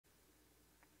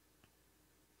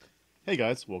Hey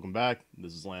guys, welcome back.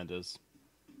 This is Lantis.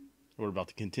 We're about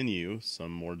to continue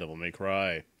some more Devil May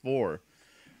Cry 4.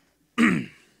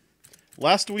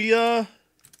 Last we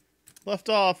left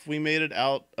off, we made it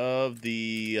out of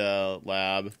the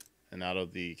lab and out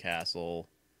of the castle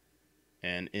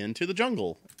and into the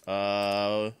jungle.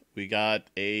 We got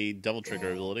a Devil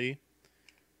Trigger ability,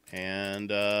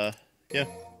 and yeah,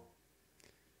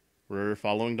 we're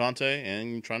following Dante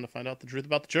and trying to find out the truth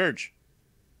about the church.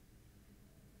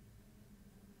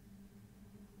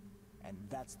 And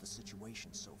that's the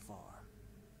situation so far.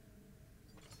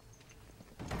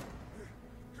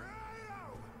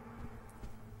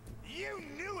 You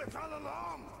knew it all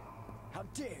along! How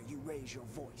dare you raise your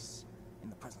voice in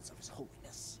the presence of His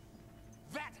Holiness?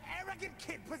 That arrogant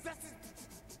kid possesses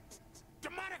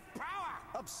demonic power!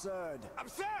 Absurd!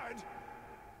 Absurd!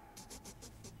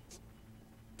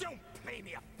 Don't play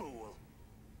me a fool!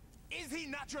 Is he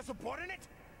not your subordinate?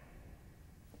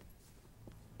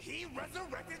 He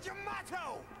resurrected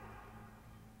Yamato!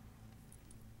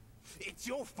 It's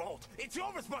your fault! It's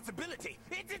your responsibility!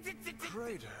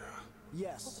 Kratos,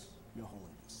 Yes, Your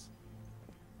Holiness.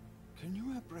 can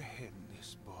you apprehend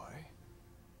this boy?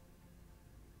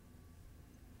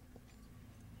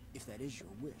 If that is your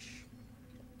wish.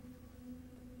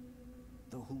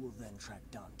 Though who will then track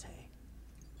Dante?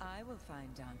 I will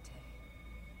find Dante.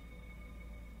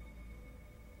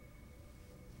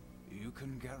 You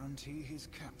can guarantee his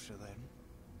capture then?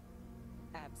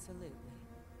 Absolutely.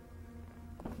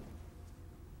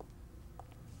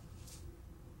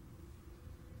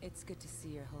 It's good to see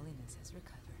Your Holiness has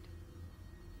recovered.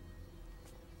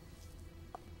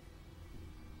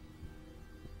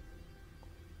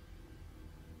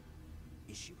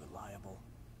 Is she reliable?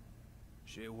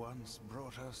 She once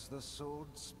brought us the sword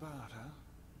Sparta,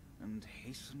 and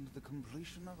hastened the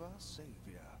completion of our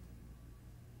savior.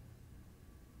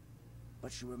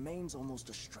 But she remains almost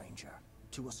a stranger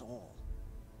to us all.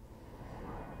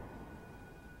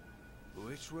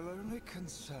 Which will only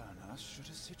concern us should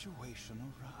a situation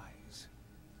arise.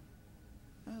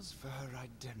 As for her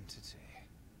identity,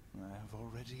 I have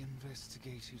already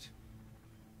investigated.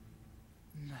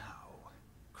 Now,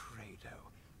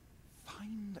 Credo,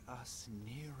 find us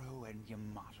Nero and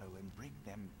Yamato and bring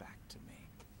them back to me.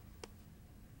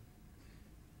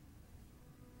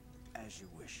 As you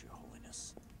wish, Your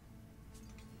Holiness.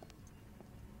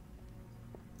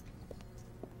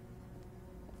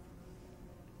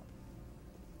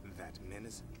 That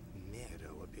menace,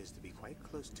 Nero, appears to be quite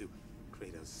close to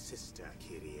Kratos' sister,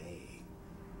 Kyrie.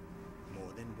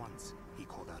 More than once, he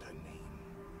called out her name.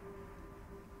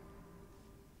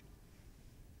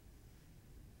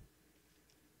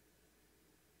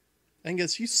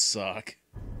 Angus, you suck.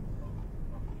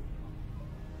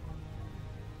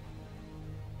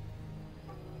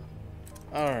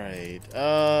 Alright,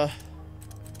 I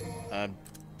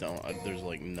don't, there's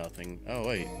like nothing. Oh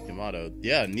wait, Yamato.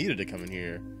 Yeah, needed to come in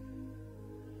here.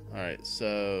 Alright,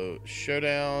 so,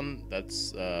 Showdown,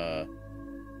 that's, that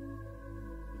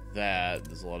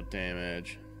does a lot of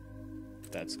damage.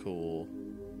 That's cool.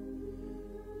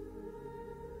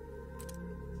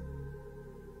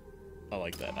 I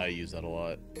like that. I use that a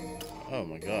lot. Oh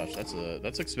my gosh,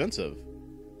 that's expensive.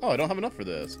 Oh, I don't have enough for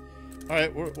this.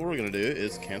 Alright, what we're gonna do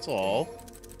is cancel all.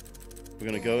 We're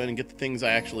gonna go in and get the things I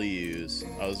actually use.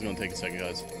 Oh, this is gonna take a second,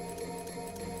 guys.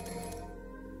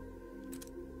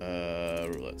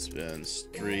 Roulette spin,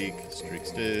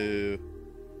 streaks do.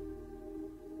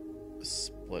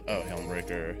 Split, oh,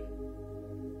 Helmbreaker.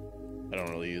 I don't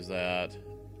really use that.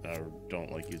 I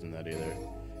don't like using that either.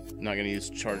 Not gonna use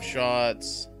charge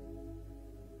shots.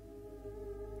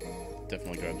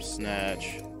 Definitely grab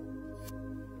Snatch.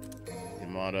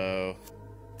 Yamato.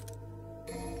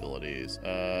 Abilities.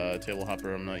 Table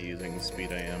Hopper I'm not using.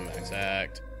 Speed I am. Max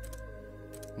Act.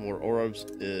 More Orbs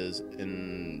is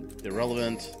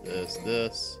irrelevant.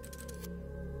 This.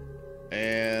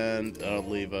 And that'll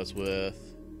leave us with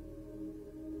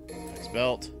Max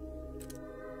Belt.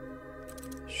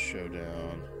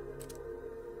 Showdown.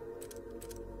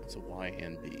 It's a Y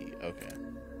and B. Okay.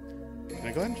 Can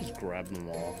I go ahead and just grab them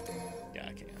all? Yeah,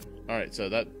 I can. Alright, so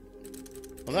that...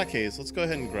 Well, in that case, let's go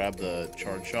ahead and grab the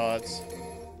charge shots.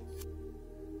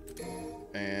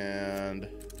 And...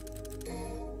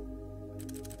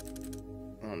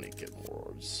 I need to get more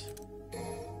orbs.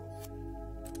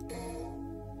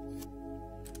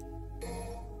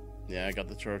 Yeah, I got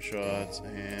the charge shots,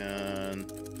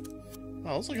 and...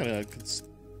 Oh, looks like I could...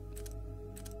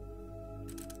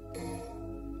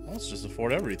 Let's just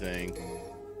afford everything.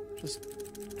 Just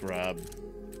grab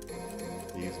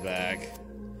these back.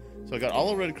 So I got all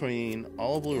of Red Queen,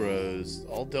 all of Blue Rose,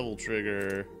 all Devil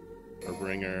Trigger, or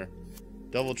Bringer,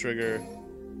 Double trigger.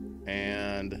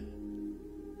 And...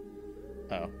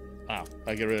 Oh. Wow.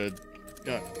 I get rid of...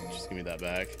 just give me that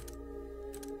back.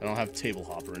 I don't have table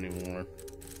hopper anymore.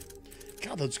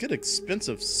 God, those get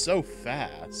expensive so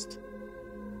fast.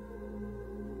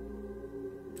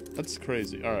 That's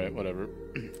crazy. Alright, whatever.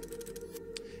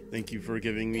 Thank you for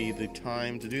giving me the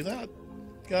time to do that,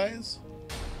 guys.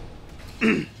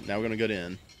 Now we're gonna get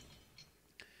in.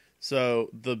 So,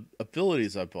 the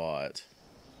abilities I bought...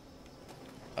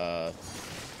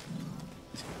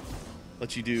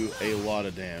 let you do a lot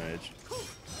of damage.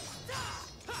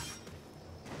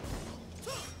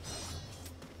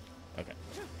 Okay.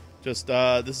 Just,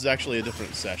 this is actually a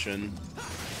different session.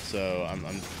 So, I'm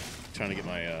trying to get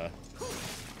my,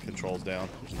 controls down.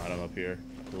 There's an item up here,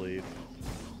 I believe.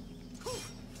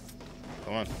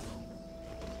 Come on.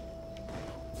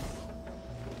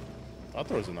 I thought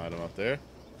there was an item up there.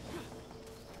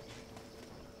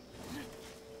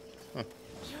 Huh.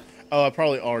 Oh, I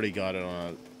probably already got it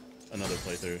on another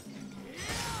playthrough.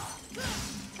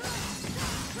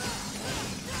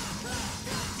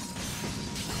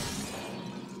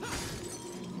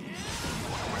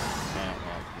 Oh,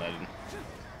 well, that didn't.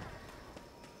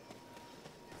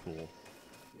 Cool.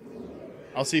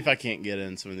 I'll see if I can't get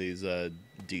in some of these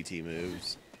DT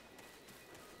moves.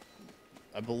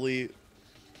 I believe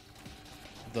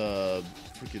the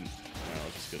freaking... Oh,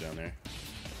 let's just go down there.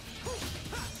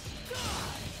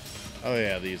 Oh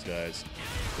yeah, these guys.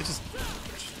 They just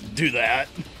do that.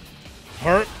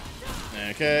 Hurt.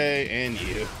 Okay, and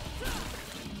you.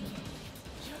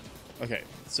 Okay,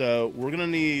 so we're gonna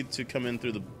need to come in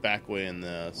through the back way in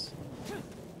this.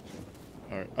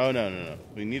 Alright. Oh, no.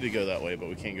 We need to go that way, but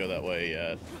we can't go that way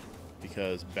yet.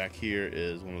 Because back here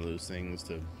is one of those things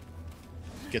to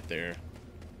get there.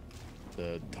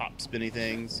 The top spinny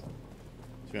things. So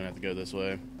we're gonna have to go this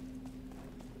way.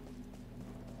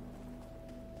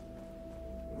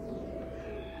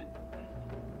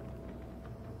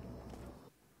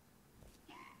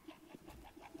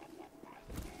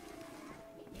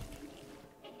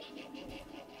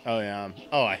 Oh yeah.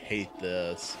 Oh, I hate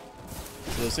this.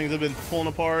 So those things have been pulling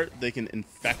apart. They can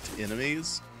infect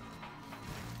enemies.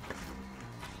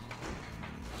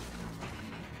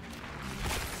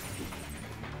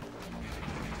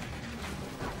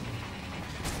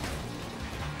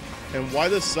 And why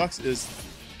this sucks is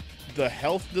the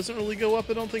health doesn't really go up,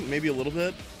 I don't think. Maybe a little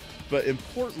bit. But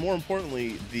more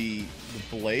importantly, the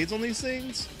blades on these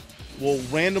things will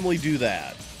randomly do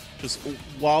that. Just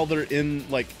while they're in,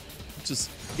 like, just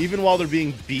even while they're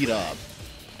being beat up.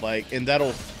 Like, and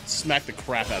that'll smack the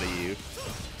crap out of you.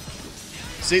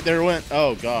 See, there it went.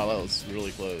 Oh, God, that was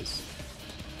really close.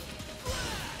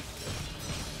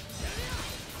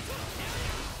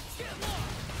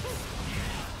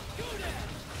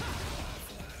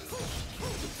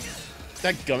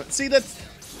 That gummit. See, that's...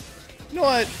 You know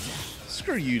what?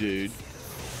 Screw you, dude.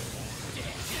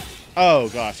 Oh,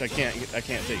 gosh, I can't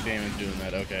take damage doing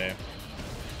that. Okay.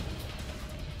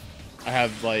 I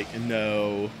have, like,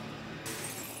 no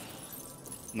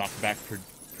knockback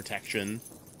protection.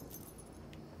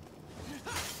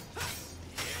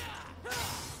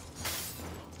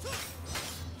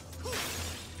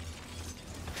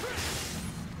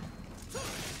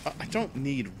 I don't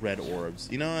need red orbs.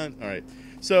 You know what? Alright.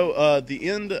 So, the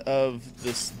end of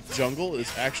this jungle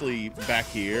is actually back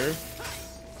here.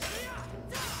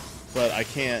 But I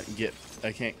can't get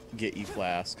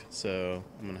E-Flask, so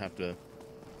I'm gonna have to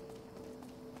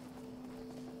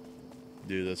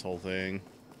do this whole thing.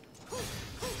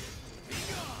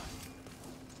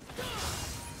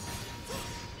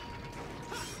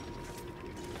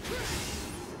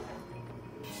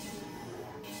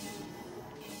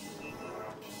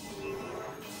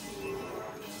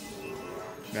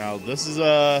 Now, this is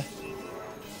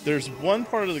there's one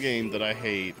part of the game that I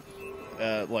hate,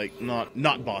 like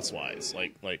not boss-wise,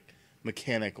 like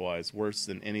mechanic-wise, worse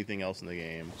than anything else in the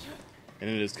game, and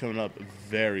it is coming up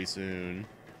very soon.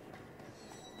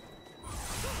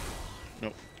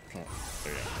 Nope. Come on.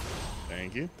 There you go.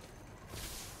 Thank you.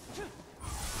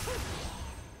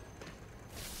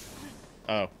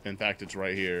 Oh, in fact, it's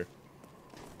right here.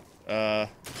 I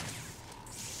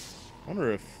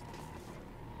wonder if...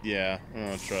 Yeah, I'm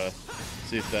gonna try.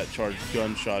 See if that charged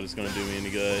gunshot is gonna do me any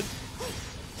good.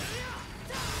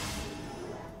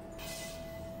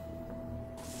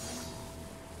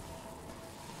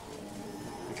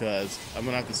 Because I'm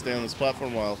gonna have to stay on this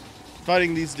platform while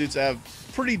fighting these dudes that have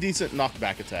pretty decent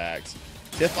knockback attacks.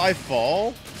 If I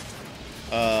fall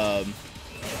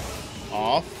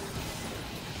off,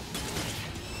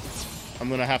 I'm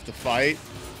gonna have to fight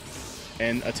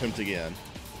and attempt again.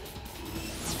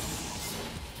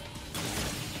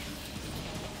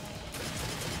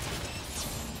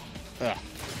 Ugh.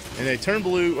 And they turn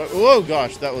blue. Oh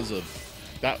gosh, that was a...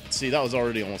 See, that was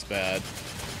already almost bad.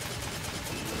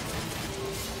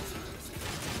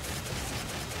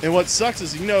 And what sucks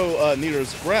is, you know,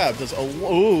 Nido's grab does a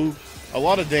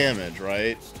lot of damage,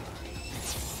 right?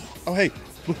 Oh, hey.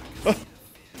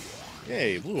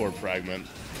 Yay, blue orb fragment.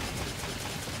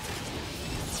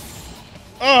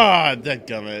 Ah,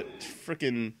 dadgummit.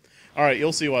 Frickin'. Alright,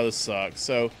 you'll see why this sucks.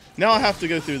 So, now I have to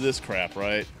go through this crap,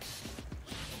 right?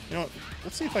 You know what?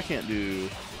 Let's see if I can't do...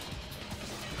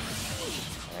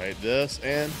 Alright, this,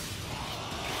 and...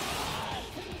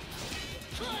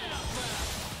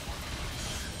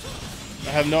 I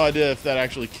have no idea if that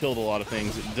actually killed a lot of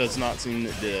things. It does not seem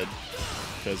it did.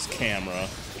 Because camera.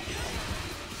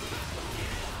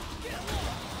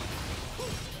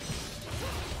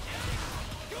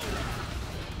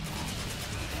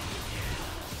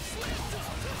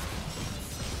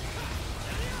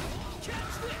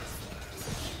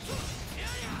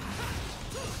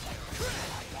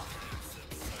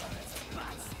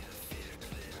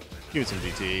 Give me some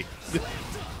DT.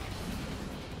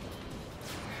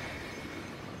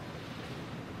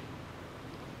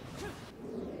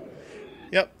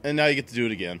 Yep, and now you get to do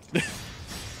it again.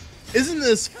 Isn't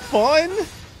this fun?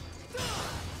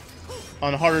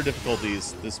 On harder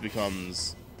difficulties, this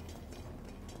becomes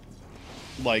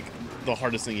like the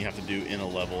hardest thing you have to do in a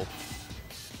level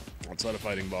outside of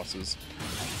fighting bosses.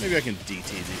 Maybe I can DT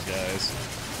these guys.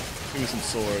 Give me some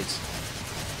swords.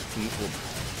 Will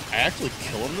I actually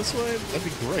kill him this way? That'd be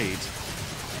great.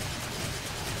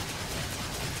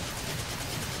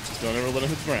 Just don't ever let him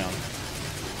hit the ground.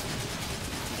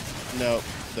 No,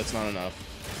 that's not enough.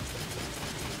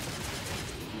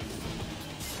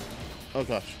 Oh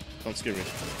gosh, don't scare me.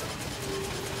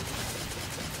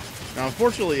 Now,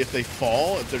 unfortunately, if they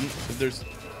fall, if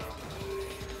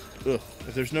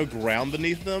there's no ground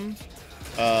beneath them,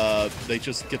 they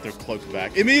just get their cloak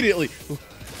back immediately.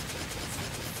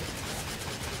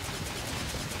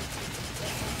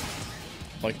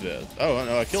 Like this. Oh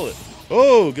no, I killed it.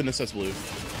 Oh goodness, that's blue.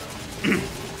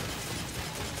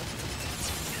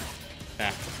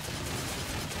 Ah.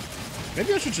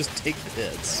 Maybe I should just take the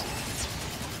hits.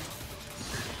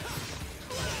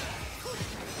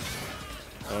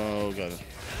 Oh god.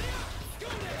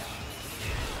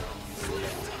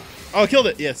 Oh, I killed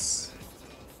it. Yes.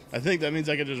 I think that means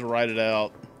I can just ride it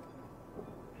out.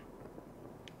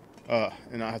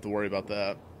 And not have to worry about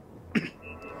that.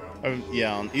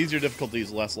 Yeah, on easier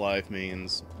difficulties, less life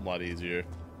means a lot easier.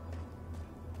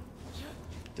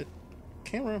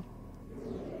 Camera?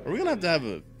 Are we gonna have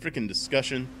a freaking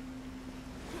discussion?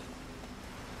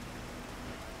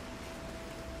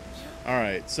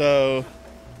 Alright, so...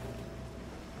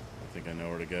 I think I know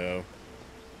where to go.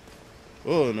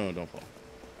 Oh, no, don't fall.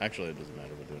 Actually, it doesn't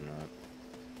matter whether or not.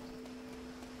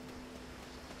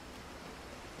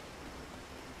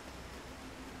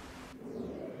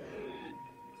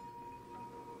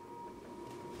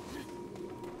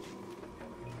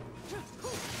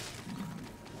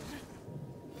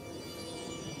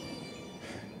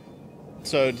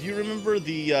 So, do you remember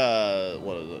the,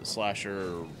 what is it,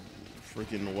 slasher,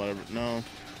 freaking whatever? No?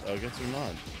 Oh, I guess they're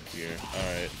not here.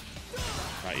 Alright.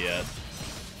 Not yet.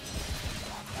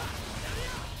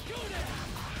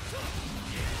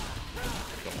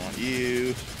 Don't want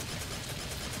you.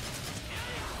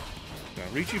 Can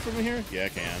I reach you from here? Yeah, I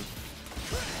can.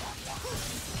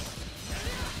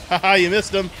 Haha, you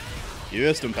missed him. You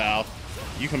missed him, pal.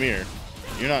 You come here.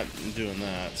 You're not doing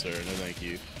that, sir. No, thank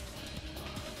you.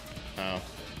 Oh,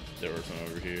 there was one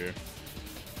over here.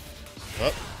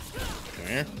 Oh, come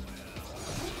here.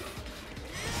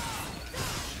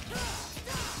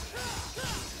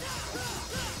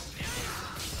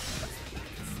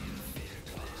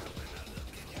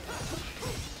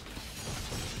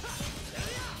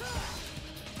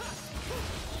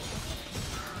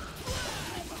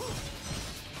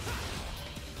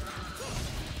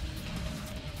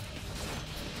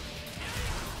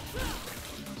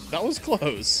 That was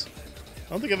close. I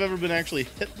don't think I've ever been actually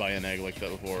hit by an egg like that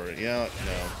before. Yeah,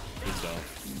 no, please don't.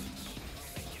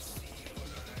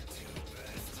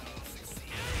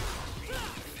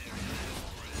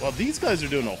 Well, these guys are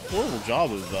doing a horrible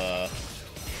job of,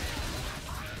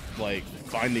 like,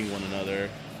 finding one another.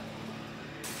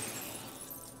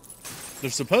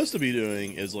 They're supposed to be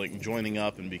doing is, like, joining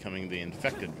up and becoming the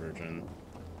infected version.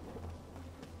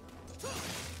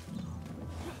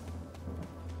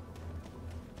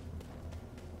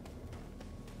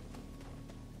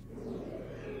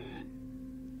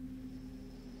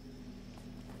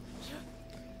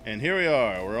 And here we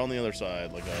are. We're on the other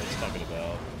side, like I was talking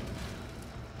about.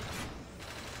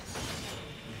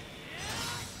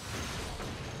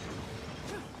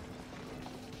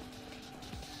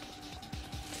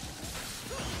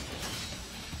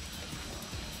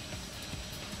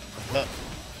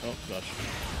 Oh, gosh.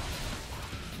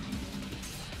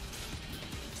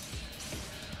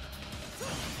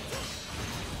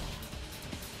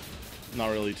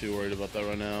 Not really too worried about that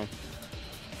right now.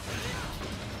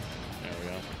 There we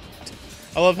go.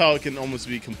 I love how it can almost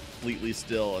be completely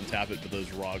still and tap it, but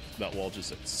that wall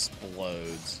just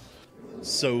explodes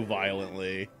so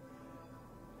violently.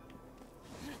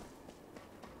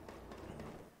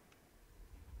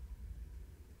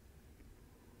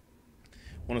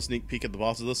 Want a sneak peek at the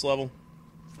boss of this level?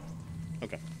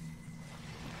 Okay.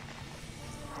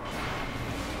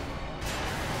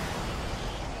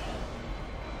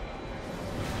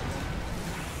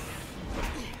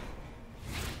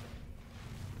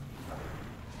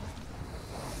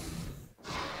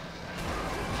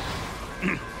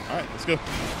 Alright, let's go.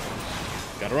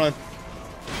 Gotta run.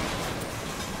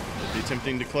 It'd be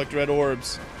tempting to collect red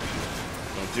orbs.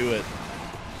 Don't do it.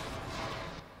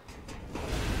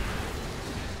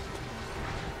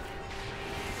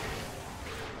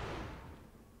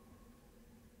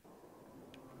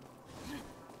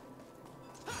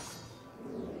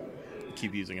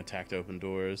 Keep using attack to open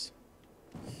doors.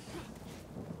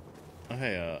 Oh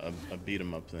hey, a beat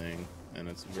 'em up thing, and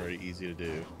it's very easy to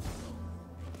do.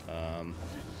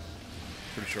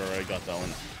 Pretty sure I already got that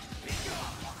one.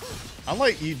 I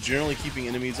like you generally keeping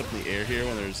enemies up in the air here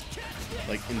when there's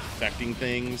like infecting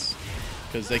things,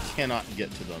 because they cannot get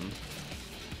to them.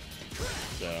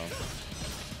 So.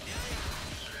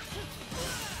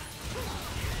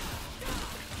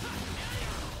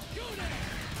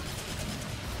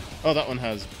 Oh, that one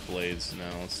has blades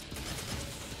now.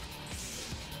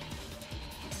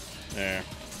 There.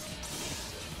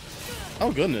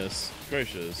 Oh, goodness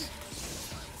gracious.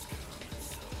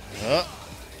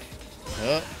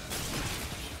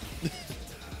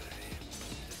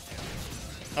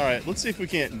 Alright, let's see if we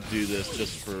can't do this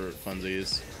just for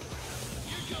funsies.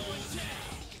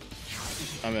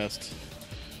 I missed.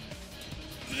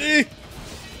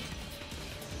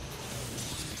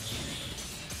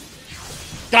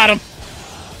 Got him!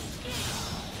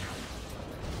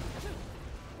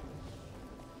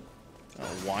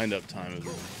 Oh, wind-up time is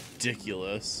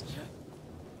ridiculous.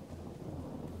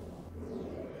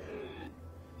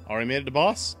 Already made it to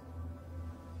boss?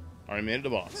 Already made it to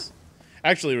boss. I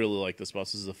actually really like this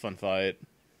boss. This is a fun fight.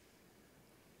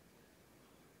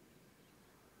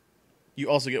 You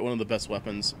also get one of the best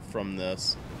weapons from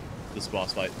this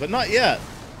boss fight. But not yet!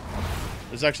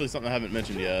 There's actually something I haven't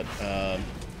mentioned yet.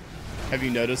 Have you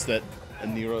noticed that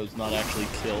Nero's not actually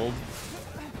killed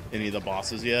any of the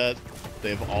bosses yet?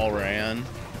 They've all ran.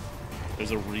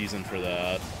 There's a reason for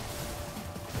that.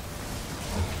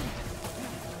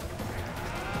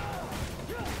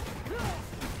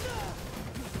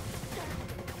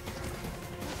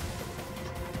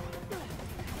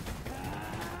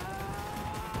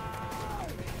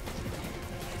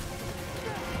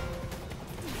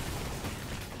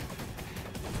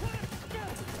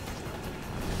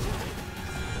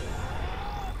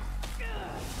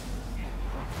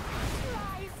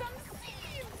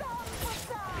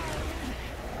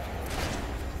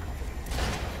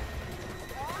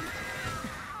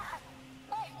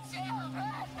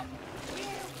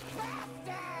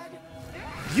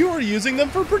 You are using them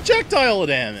for projectile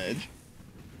damage.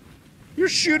 You're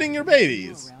shooting your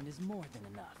babies. Around is more than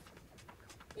enough.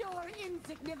 Your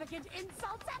insignificant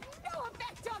insults have no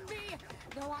effect on me,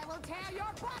 though I will tear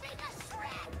your body to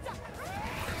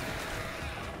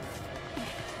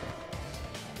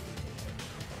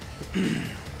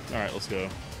shreds. All right, let's go.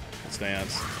 Let's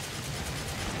dance.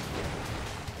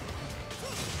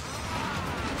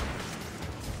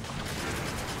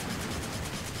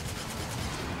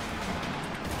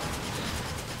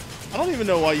 I don't even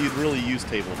know why you'd really use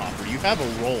Table Hopper. You have a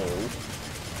roll.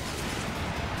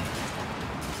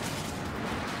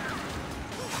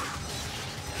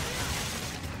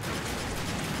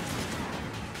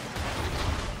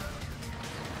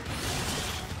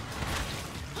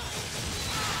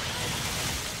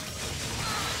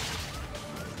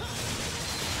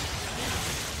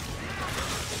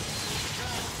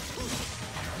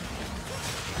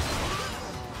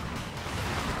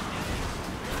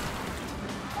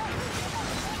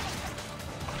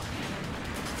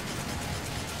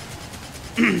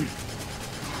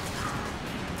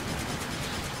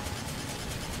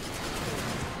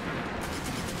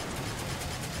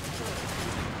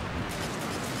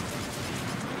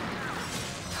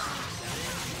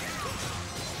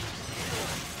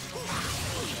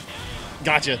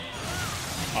 Gotcha.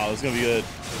 Oh, this is gonna be good.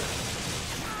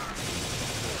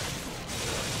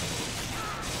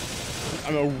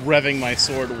 I'm revving my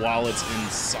sword while it's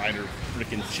inside her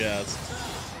freaking chest.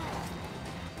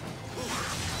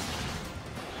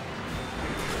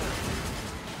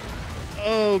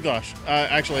 Oh gosh.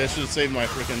 Actually, I should have saved my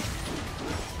freaking.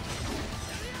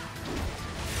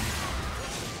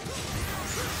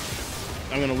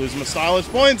 I'm gonna lose my stylish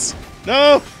points.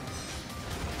 No.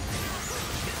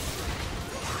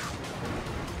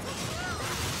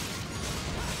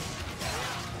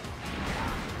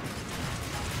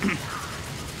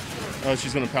 Oh,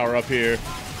 she's gonna power up here.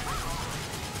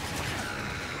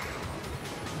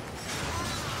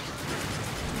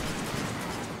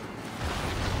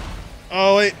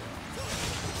 Oh, wait.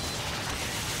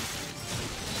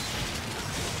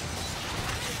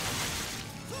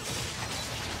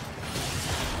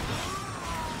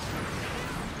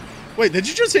 Wait, did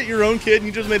you just hit your own kid and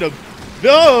you just made a...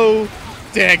 No!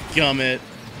 Dadgummit.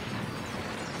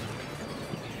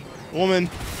 Woman.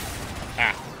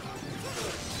 Ah.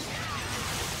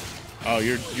 Oh,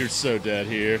 you're so dead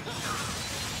here.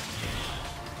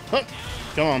 Huh.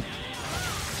 Come on.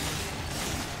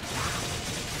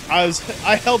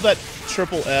 I held that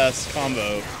triple S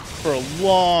combo for a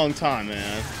long time,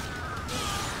 man.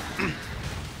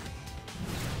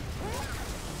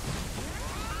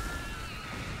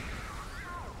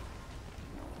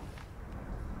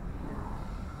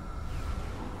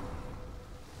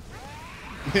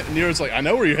 Nero's like, I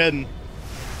know where you're heading.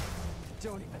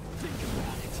 Don't even think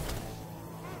about it.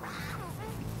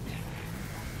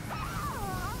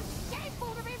 Oh,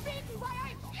 shameful to be beaten by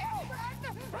a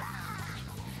human!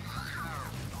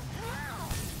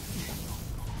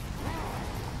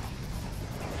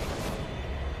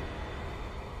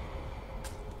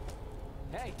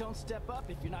 Hey, don't step up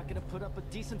if you're not gonna put up a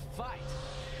decent fight.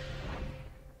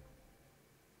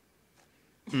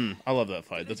 I love that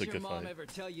fight. That's a Did good your mom fight. ever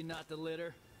tell you not to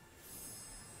litter?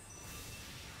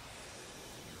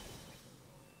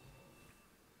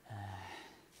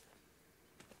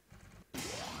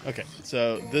 Okay,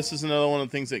 so this is another one of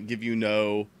the things that give you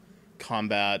no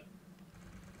combat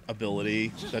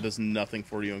ability. That does nothing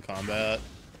for you in combat.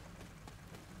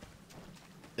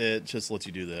 It just lets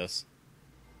you do this.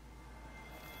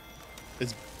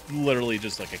 It's literally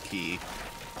just like a key.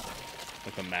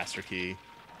 Like a master key.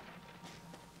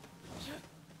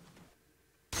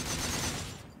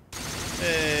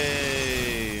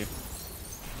 Hey!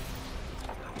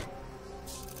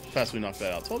 Fast we knocked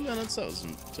that out. 12 minutes, that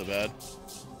wasn't so bad.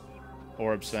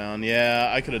 Orbs found.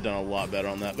 Yeah, I could have done a lot better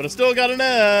on that, but I still got an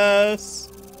S!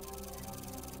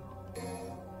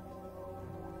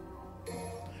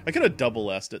 I could have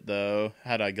double S'd it, though,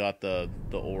 had I got the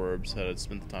orbs, had I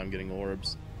spent the time getting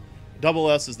orbs. Double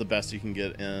S is the best you can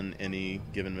get in any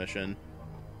given mission.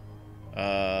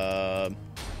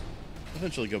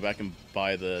 Eventually go back and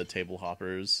buy the table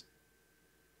hoppers.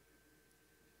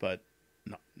 But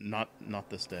not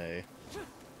this day.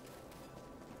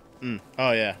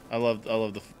 Oh yeah, I love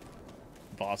the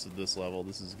boss of this level.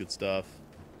 This is good stuff.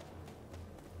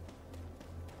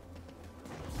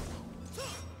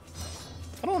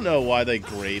 I don't know why they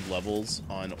grade levels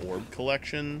on orb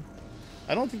collection.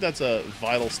 I don't think that's a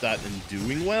vital stat in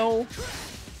doing well.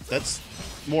 That's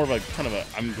more of a kind of a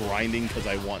I'm grinding because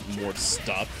I want more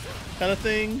stuff kind of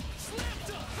thing.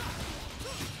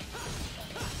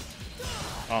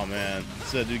 Oh man,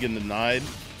 is that dude getting denied?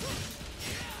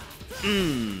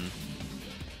 You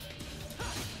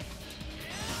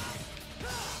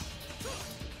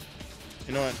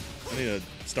know what? I need to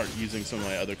start using some of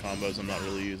my other combos I'm not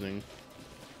really using.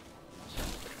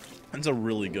 That's a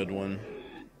really good one.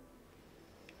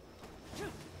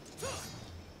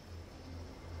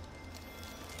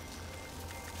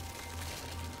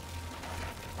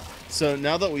 So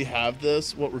now that we have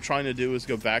this, what we're trying to do is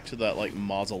go back to that like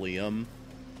mausoleum.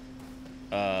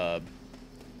 I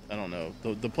don't know,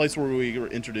 the place where we were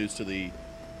introduced to the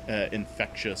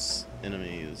infectious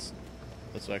enemies.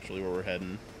 That's actually where we're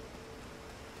heading.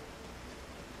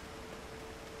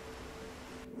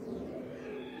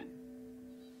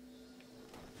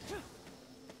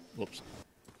 Whoops.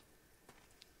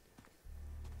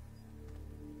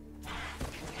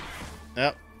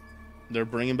 Yep, they're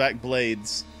bringing back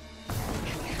blades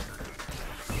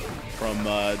from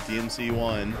DMC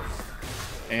 1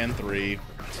 and 3.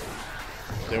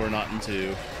 They were not in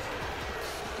 2.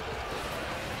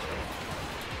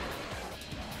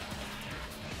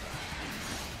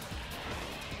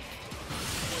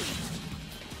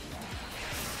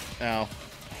 Ow.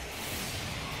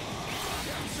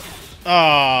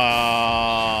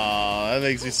 Ah, that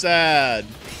makes me sad.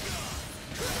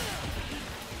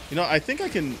 You know, I think I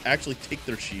can actually take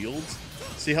their shields.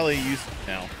 See how they use...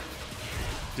 Now.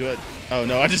 Do it. Oh,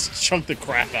 no, I just chunked the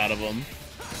crap out of them.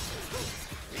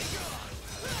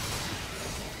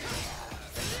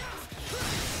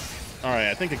 Alright,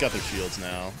 I think I got their shields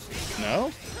now.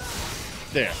 No?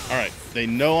 There. Alright. They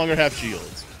no longer have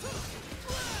shields.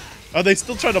 Oh, they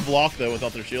still try to block, though,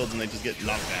 without their shields, and they just get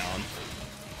knocked down.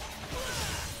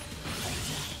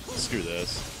 Screw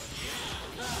this.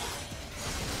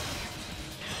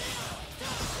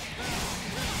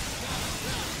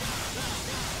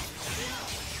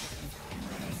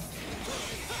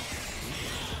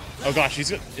 Oh gosh,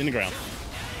 he's in the ground.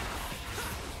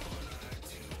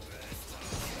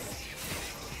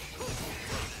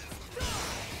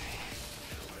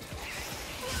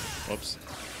 Whoops.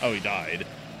 Oh, he died.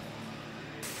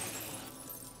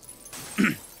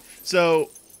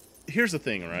 So, here's the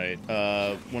thing, right?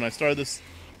 When I started this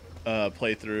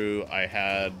playthrough, I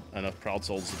had enough Proud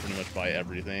Souls to pretty much buy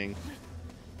everything.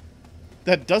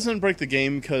 That doesn't break the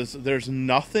game because there's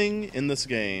nothing in this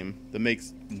game that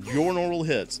makes your normal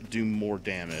hits do more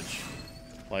damage.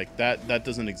 Like, that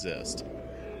doesn't exist.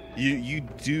 You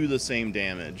do the same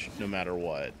damage no matter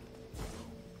what.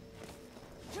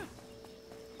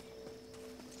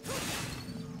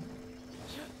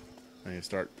 And you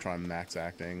start trying max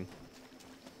acting.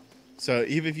 So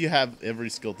even if you have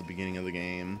every skill at the beginning of the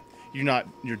game,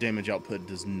 your damage output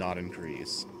does not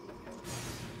increase.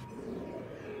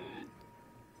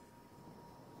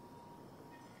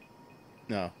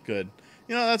 No, good.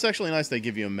 You know, that's actually nice. They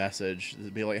give you a message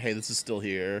to be like, hey, this is still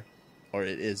here. Or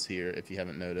it is here, if you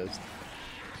haven't noticed.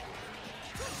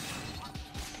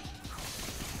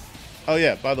 Oh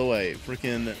yeah, by the way,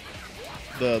 freaking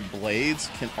the blades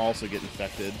can also get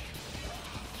infected.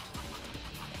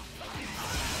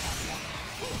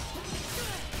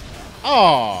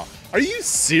 Aw, are you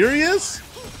serious?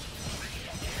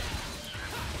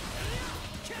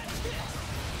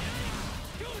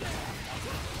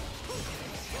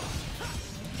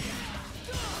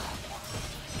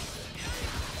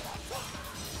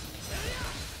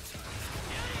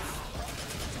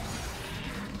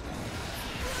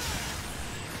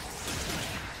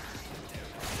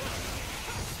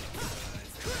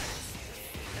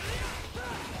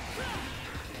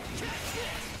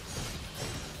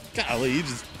 Golly, you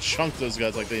just chunk those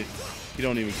guys like you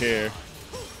don't even care.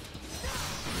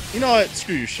 You know what?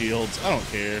 Screw your shields. I don't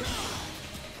care.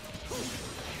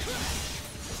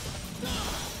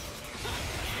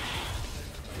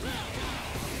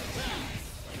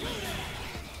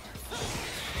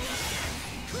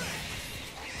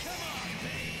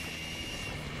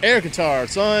 Air guitar,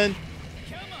 son.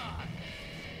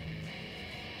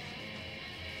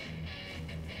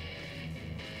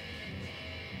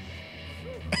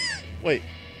 Wait,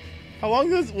 how long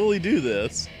will he do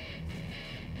this?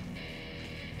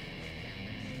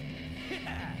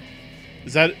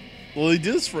 Is that... Will he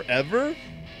do this forever?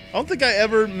 I don't think I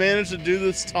ever managed to do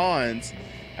this taunts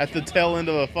at the tail end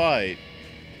of a fight.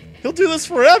 He'll do this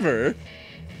forever?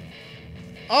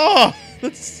 Oh,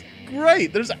 that's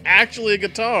great. There's actually a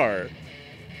guitar.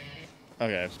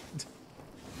 Okay.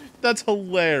 That's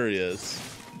hilarious.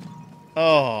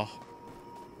 Oh.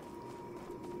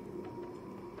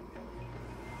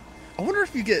 I wonder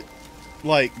if you get,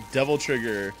 like, Devil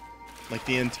Trigger, like,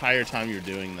 the entire time you're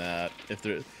doing that. If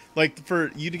there, like,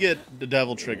 for you to get the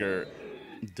Devil Trigger,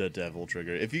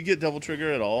 if you get Devil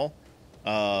Trigger at all,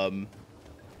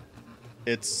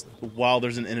 it's while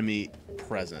there's an enemy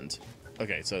present.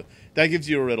 Okay, so that gives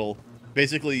you a riddle.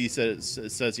 Basically, it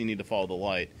says you need to follow the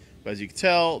light. But as you can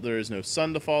tell, there is no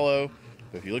sun to follow.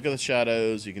 But if you look at the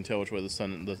shadows, you can tell which way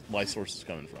the light source is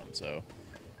coming from. So,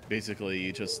 basically,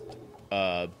 you just...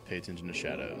 pay attention to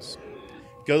shadows.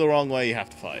 Go the wrong way, you have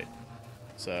to fight.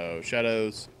 So,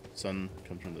 shadows, sun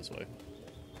comes from this way.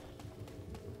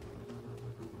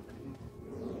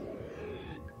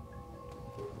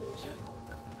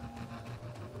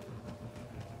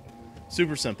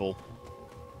 Super simple.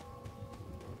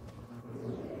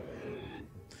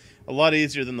 A lot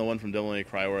easier than the one from Devil May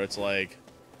Cry, where it's like,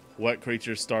 what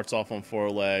creature starts off on 4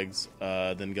 legs,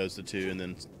 then goes to 2, and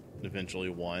then eventually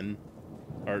 1.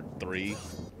 Or 3,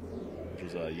 which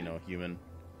is you know, a human,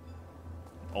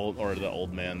 or the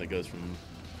old man that goes from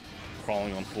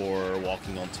crawling on 4,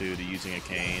 walking on 2 to using a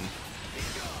cane.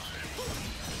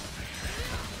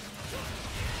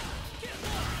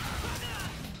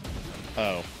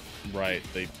 Oh, right,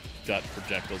 they got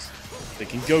projectiles. They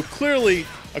can go clearly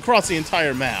across the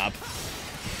entire map.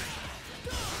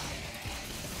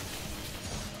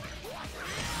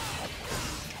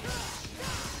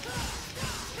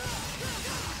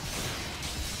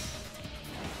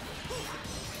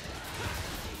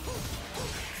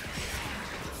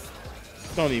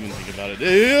 Don't even think about it.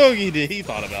 He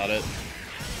thought about it.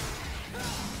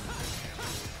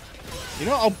 You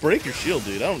know, I'll break your shield,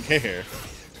 dude. I don't care.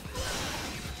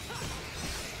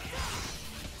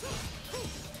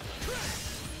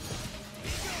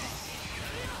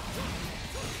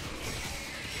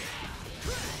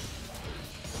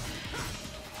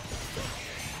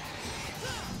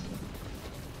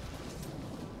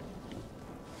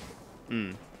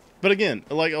 But again,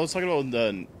 like I was talking about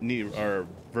the or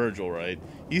Virgil, right?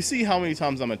 You see how many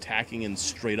times I'm attacking and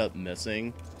straight up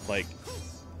missing? Like,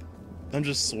 I'm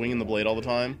just swinging the blade all the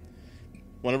time.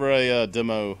 Whenever I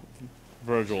demo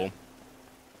Virgil,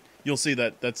 you'll see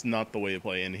that that's not the way to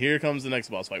play. And here comes the next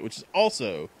boss fight, which is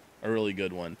also a really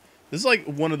good one. This is like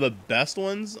one of the best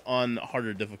ones on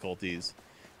harder difficulties,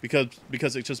 because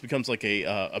it just becomes like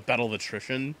a battle of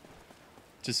attrition,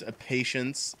 just a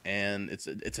patience, and it's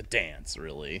a dance,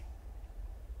 really.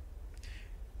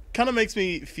 Kind of makes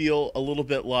me feel a little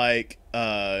bit like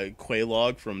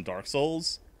Quelaag from Dark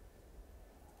Souls.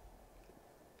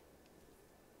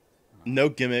 No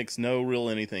gimmicks, no real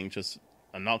anything, just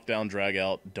a knockdown, drag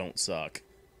out, don't suck.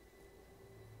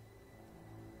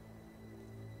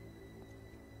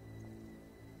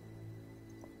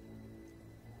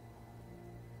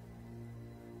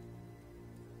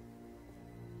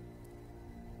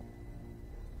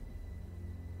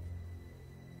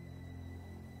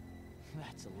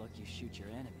 That's a look you shoot your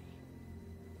enemy.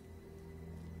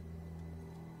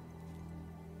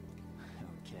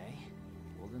 Okay,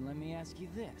 well then let me ask you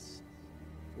this.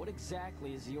 What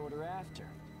exactly is the Order after?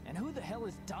 And who the hell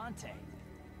is Dante?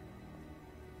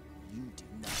 You do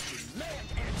not demand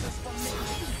answers from me!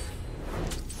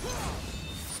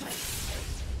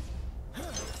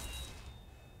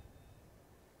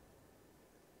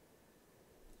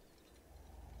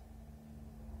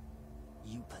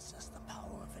 You possess the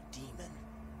power of a demon.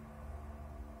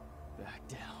 Back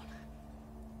down.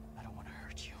 I don't want to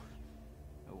hurt you.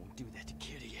 I won't do that to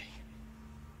Kyrie.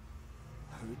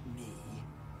 Hurt me?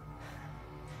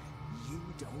 You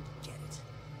don't get it,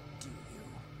 do you?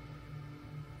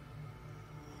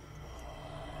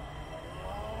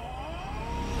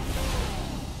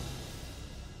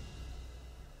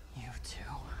 You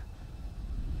too.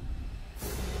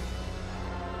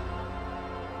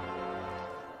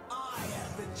 I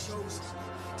have been chosen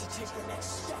to take the next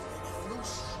step in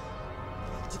evolution.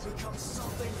 To become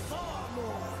something far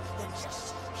more than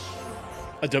just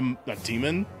human. A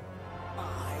demon? I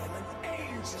am an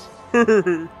angel.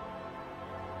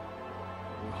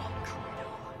 Wrong, Credo.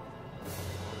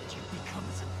 All that you become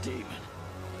is a demon.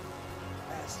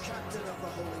 As captain of the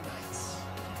Holy Knights,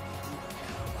 you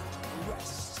have now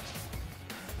rest.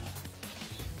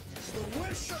 The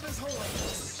wish of His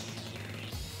Holiness.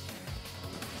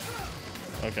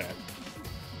 Okay.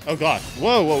 Oh god.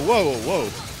 Whoa, whoa, whoa, whoa, whoa.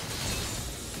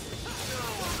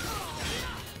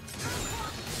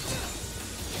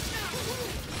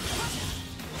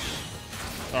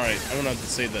 Alright, I'm gonna have to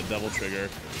save that devil trigger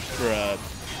for,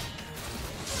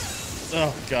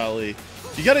 oh, golly.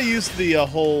 You gotta use the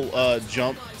whole,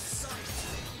 jump.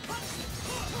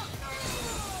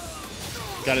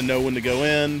 Gotta know when to go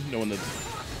in, know when to...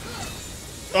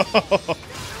 Oh,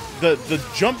 the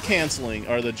jump canceling,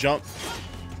 or the jump...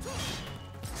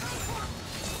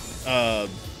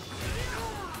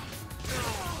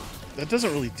 that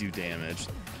doesn't really do damage.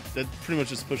 That pretty much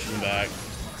just pushes him back.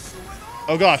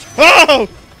 Oh gosh! Oh!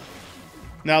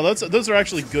 Now those are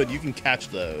actually good. You can catch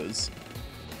those.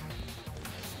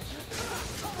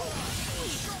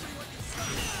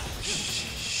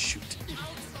 Shoot!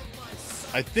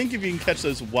 I think if you can catch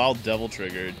those while devil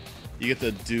triggered, you get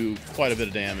to do quite a bit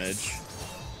of damage.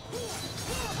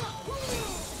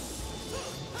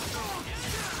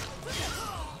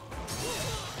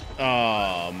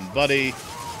 Buddy.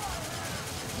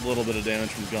 A little bit of damage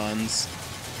from guns.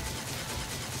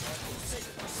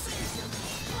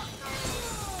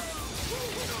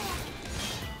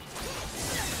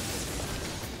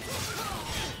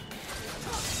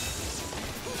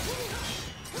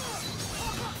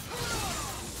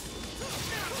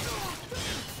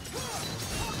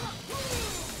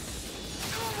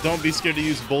 Don't be scared to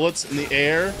use bullets in the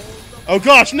air. Oh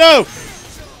gosh, no!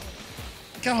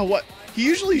 God, what? He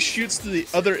usually shoots to the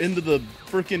other end of the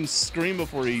freaking screen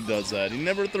before he does that. He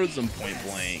never throws them point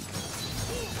blank.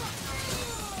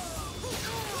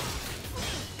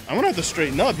 I'm gonna have to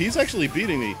straighten up. He's actually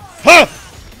beating me. Ha!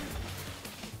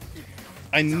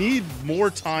 I need more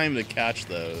time to catch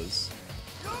those.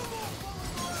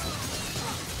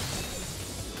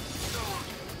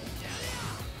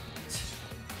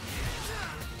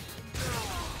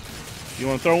 You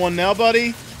want to throw one now,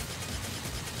 buddy?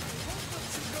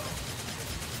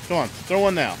 Come on, throw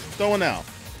one now. Throw one now.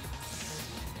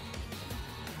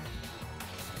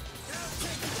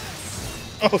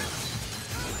 Oh.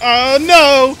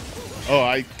 No! Oh,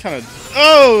 I kind of...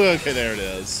 Oh, okay, there it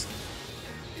is.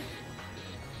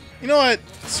 You know what?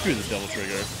 Screw the devil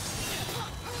trigger.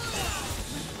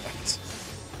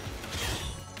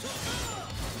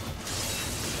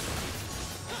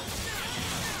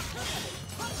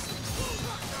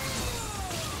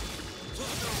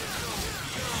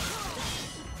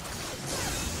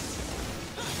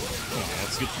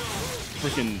 could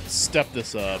freaking step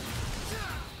this up.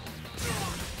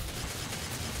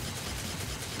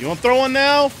 You want to throw one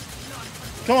now?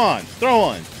 Come on, throw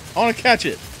one. I want to catch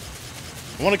it.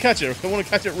 I want to catch it. I want to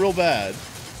catch it real bad.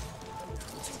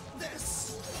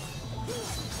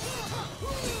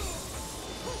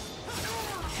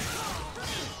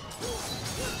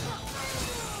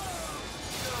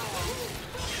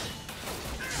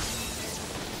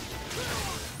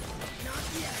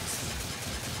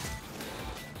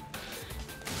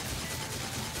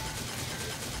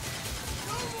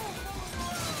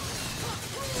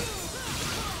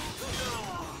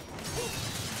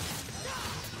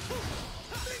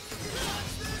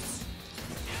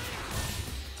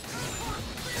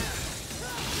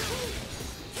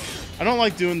 I don't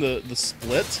like doing the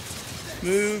split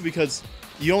move because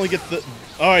you only get the...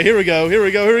 Alright, here we go, here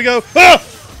we go, here we go! Ah!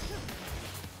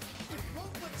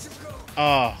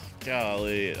 Oh,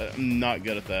 golly. I'm not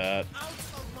good at that.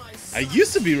 I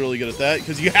used to be really good at that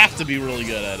because you have to be really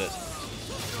good at it.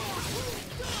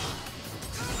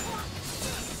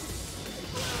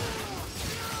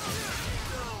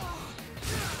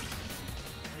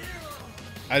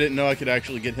 I didn't know I could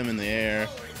actually get him in the air.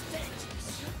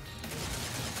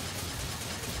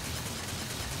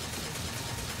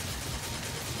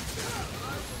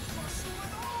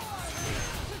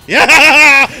 Yeah!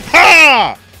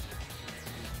 Ha!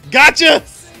 Gotcha!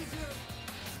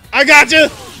 I gotcha!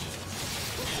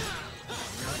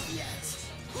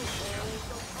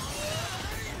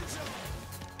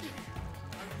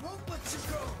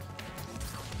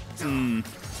 Hmm.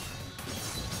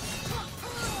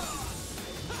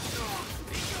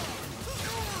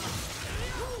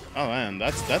 Oh man,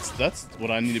 that's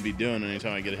what I need to be doing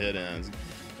anytime I get a hit in. Is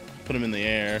put him in the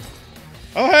air.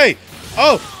 Oh hey!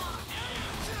 Oh!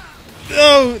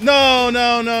 No,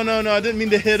 I didn't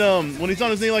mean to hit him. When he's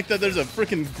on his knee like that, there's a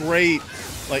freaking great,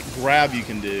 like, grab you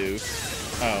can do.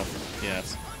 Oh,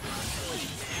 yes.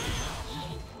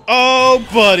 Oh,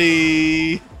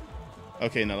 buddy!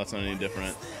 Okay, no, that's not any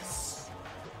different.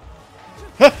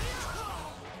 Huh.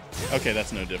 Okay,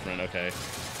 that's no different, okay.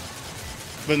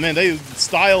 But man,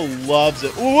 Style loves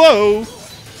it. Whoa!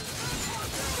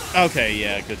 Okay,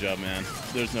 yeah, good job, man.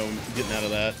 There's no getting out of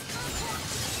that.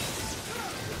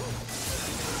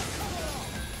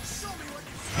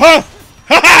 Huh!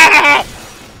 Ha ha ha!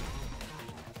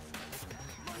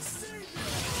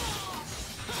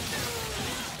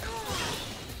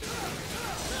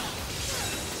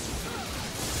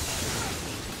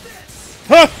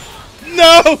 Huh!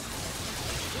 No!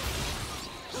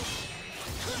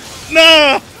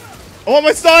 Nah! I want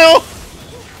my Style!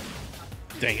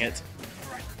 Dang it.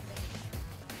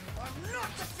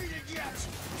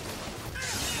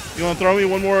 You want to throw me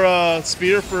one more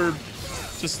spear for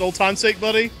just old time's sake,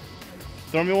 buddy?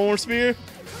 Throw me one more spear?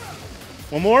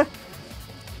 One more?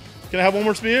 Can I have one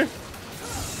more spear?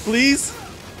 Please?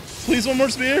 Please, one more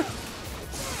spear?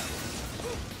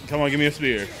 Come on, give me a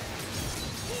spear.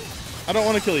 I don't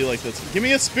want to kill you like this. Give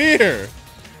me a spear!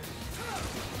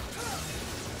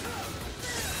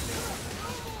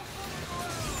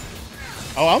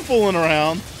 Oh, I'm fooling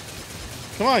around.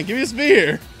 Come on, give me a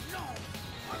spear.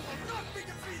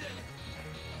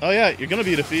 Oh yeah, you're gonna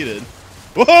be defeated.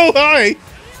 Whoa, hi!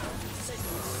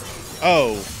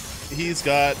 Oh, he's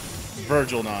got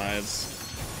Virgil knives.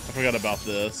 I forgot about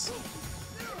this.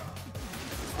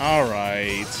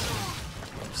 Alright.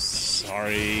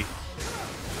 Sorry.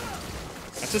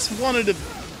 I just wanted to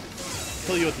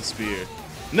kill you with the spear.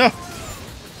 No!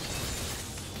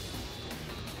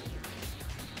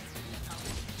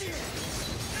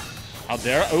 How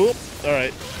dare I? Oh,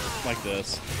 alright. Like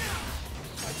this.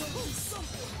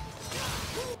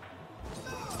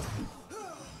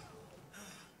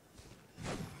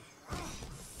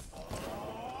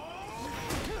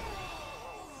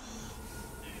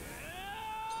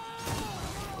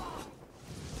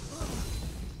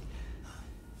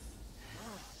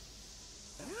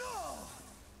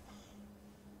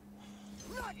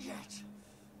 Not yet.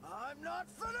 I'm not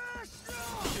finished.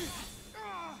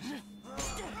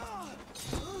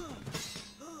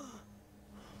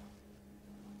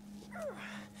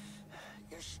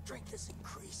 Your strength is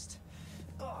increased.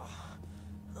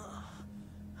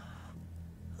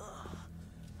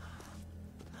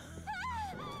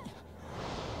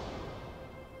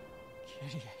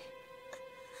 Kitty.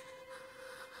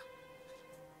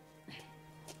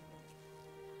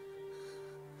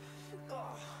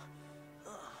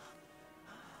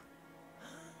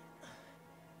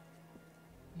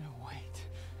 No, wait.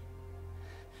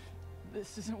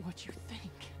 This isn't what you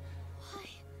think. Why?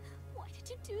 Why did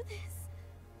you do this?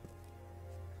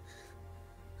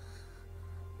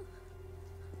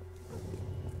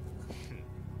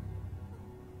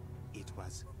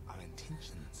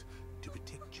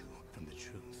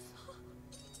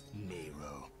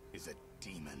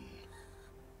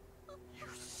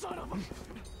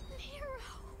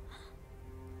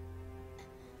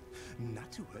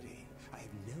 Not to worry. I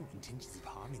have no intentions of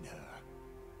harming her.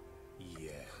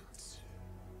 Yet.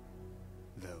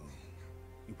 Though,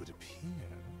 it would appear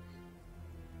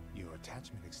your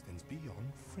attachment extends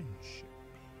beyond friendship.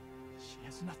 She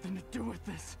has nothing to do with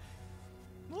this.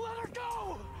 Let her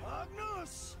go!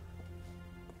 Agnus!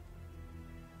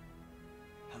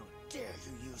 How dare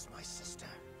you use my sister?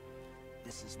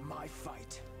 This is my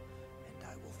fight, and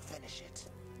I will finish it.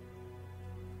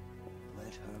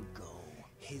 Let her go.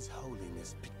 His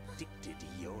Holiness predicted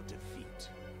your defeat,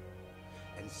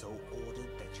 and so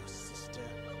ordered that your sister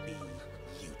be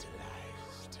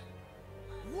utilized.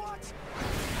 What?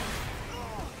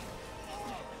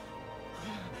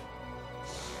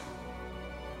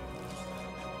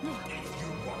 If you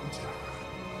want her,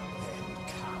 then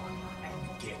come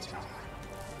and get her.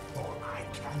 For I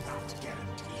cannot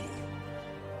guarantee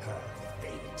her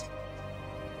fate.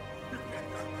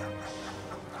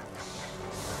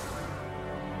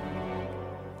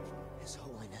 His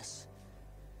Holiness.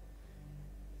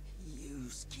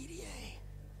 Use Kyrie.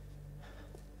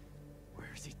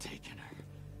 Where's he taking her?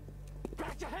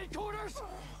 Back to headquarters?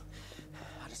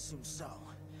 I'd assume so.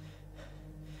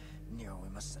 Nero, we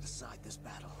must set aside this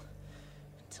battle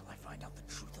until I find out the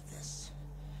truth of this.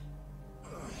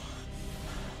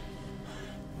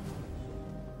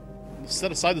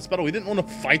 Set aside this battle. We didn't want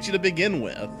to fight you to begin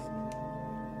with.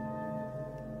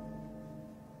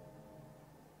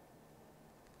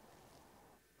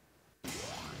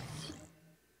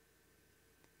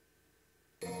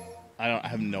 I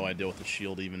have no idea what the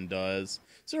shield even does.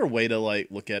 Is there a way to like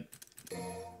look at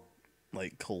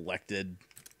like collected?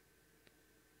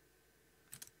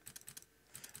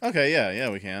 Okay, yeah,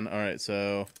 we can. All right,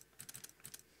 so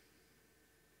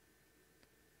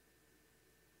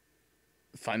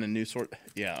find a new sort.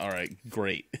 Yeah, all right,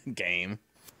 great game.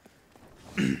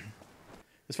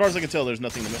 As far as I can tell, there's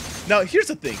nothing to miss. Now, here's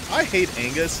the thing. I hate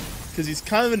Angus because he's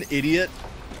kind of an idiot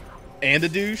and a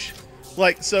douche.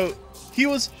 Like, so he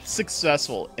was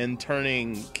successful in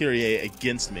turning Kyrie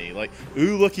against me. Like,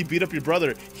 ooh, look, he beat up your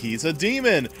brother. He's a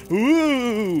demon.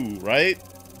 Ooh, right?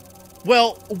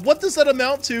 Well, what does that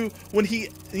amount to when he,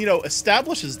 you know,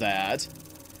 establishes that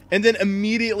and then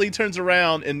immediately turns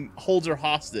around and holds her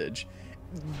hostage?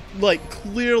 Like,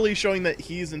 clearly showing that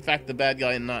he's, in fact, the bad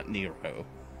guy and not Nero.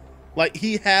 Like,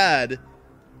 he had,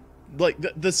 like,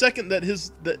 the second that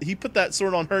he put that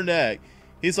sword on her neck,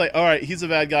 he's like, all right, he's a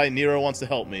bad guy. Nero wants to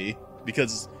help me.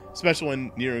 Because, especially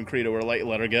when Nero and Credo were like,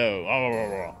 let her go.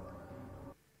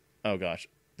 Oh, gosh.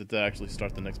 Did that actually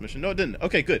start the next mission? No, it didn't.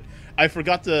 Okay, good. I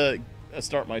forgot to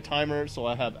start my timer, so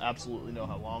I have absolutely know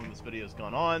how long this video has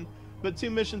gone on. But 2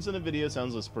 missions in a video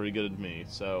sounds pretty good to me.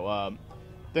 So,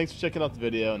 thanks for checking out the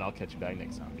video, and I'll catch you back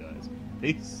next time, guys.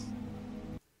 Peace.